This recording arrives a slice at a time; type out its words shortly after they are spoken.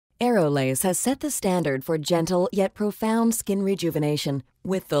Aerolase has set the standard for gentle yet profound skin rejuvenation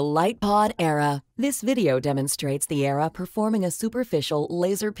with the LightPod Era. This video demonstrates the Era performing a superficial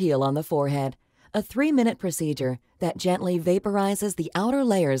laser peel on the forehead, a 3-minute procedure that gently vaporizes the outer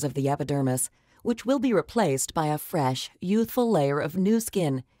layers of the epidermis, which will be replaced by a fresh, youthful layer of new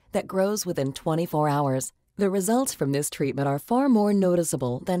skin that grows within 24 hours. The results from this treatment are far more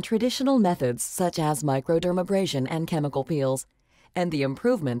noticeable than traditional methods such as microdermabrasion and chemical peels. And the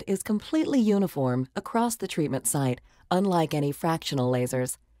improvement is completely uniform across the treatment site, unlike any fractional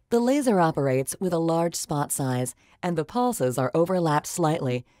lasers. The laser operates with a large spot size, and the pulses are overlapped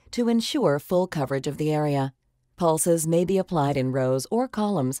slightly to ensure full coverage of the area. Pulses may be applied in rows or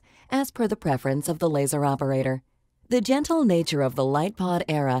columns, as per the preference of the laser operator. The gentle nature of the LightPod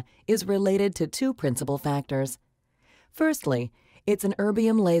Era is related to two principal factors. Firstly, it's an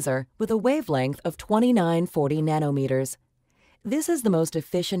erbium laser with a wavelength of 2940 nanometers. This is the most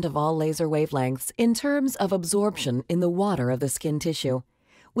efficient of all laser wavelengths in terms of absorption in the water of the skin tissue,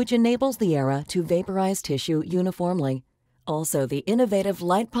 which enables the Era to vaporize tissue uniformly. Also, the innovative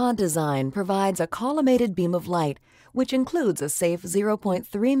LightPod design provides a collimated beam of light, which includes a safe 0.3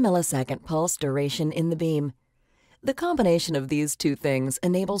 millisecond pulse duration in the beam. The combination of these two things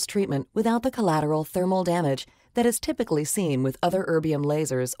enables treatment without the collateral thermal damage that is typically seen with other erbium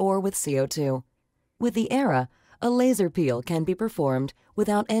lasers or with CO2. With the Era, a laser peel can be performed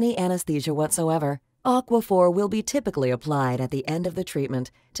without any anesthesia whatsoever. Aquaphor will be typically applied at the end of the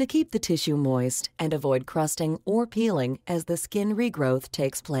treatment to keep the tissue moist and avoid crusting or peeling as the skin regrowth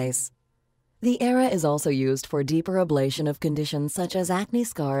takes place. The Era is also used for deeper ablation of conditions such as acne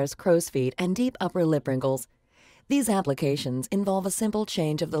scars, crow's feet, and deep upper lip wrinkles. These applications involve a simple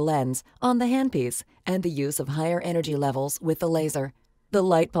change of the lens on the handpiece and the use of higher energy levels with the laser. The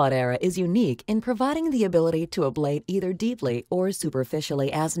LightPod Era is unique in providing the ability to ablate either deeply or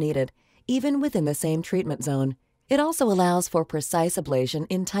superficially as needed, even within the same treatment zone. It also allows for precise ablation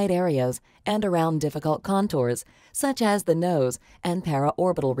in tight areas and around difficult contours, such as the nose and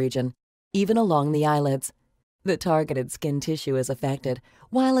paraorbital region, even along the eyelids. The targeted skin tissue is affected,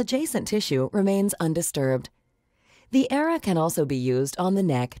 while adjacent tissue remains undisturbed. The Era can also be used on the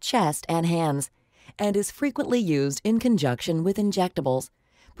neck, chest, and hands, and is frequently used in conjunction with injectables,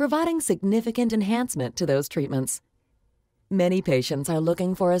 providing significant enhancement to those treatments. Many patients are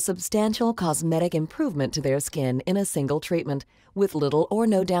looking for a substantial cosmetic improvement to their skin in a single treatment with little or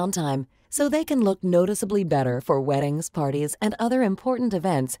no downtime, so they can look noticeably better for weddings, parties, and other important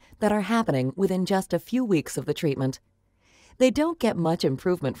events that are happening within just a few weeks of the treatment. They don't get much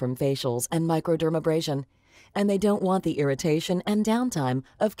improvement from facials and microdermabrasion, and they don't want the irritation and downtime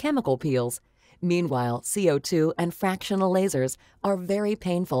of chemical peels. Meanwhile, CO2 and fractional lasers are very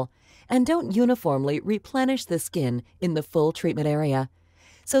painful and don't uniformly replenish the skin in the full treatment area.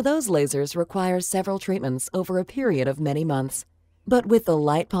 So those lasers require several treatments over a period of many months. But with the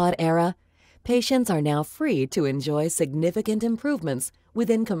LightPod Era, patients are now free to enjoy significant improvements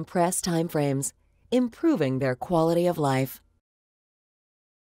within compressed time frames, improving their quality of life.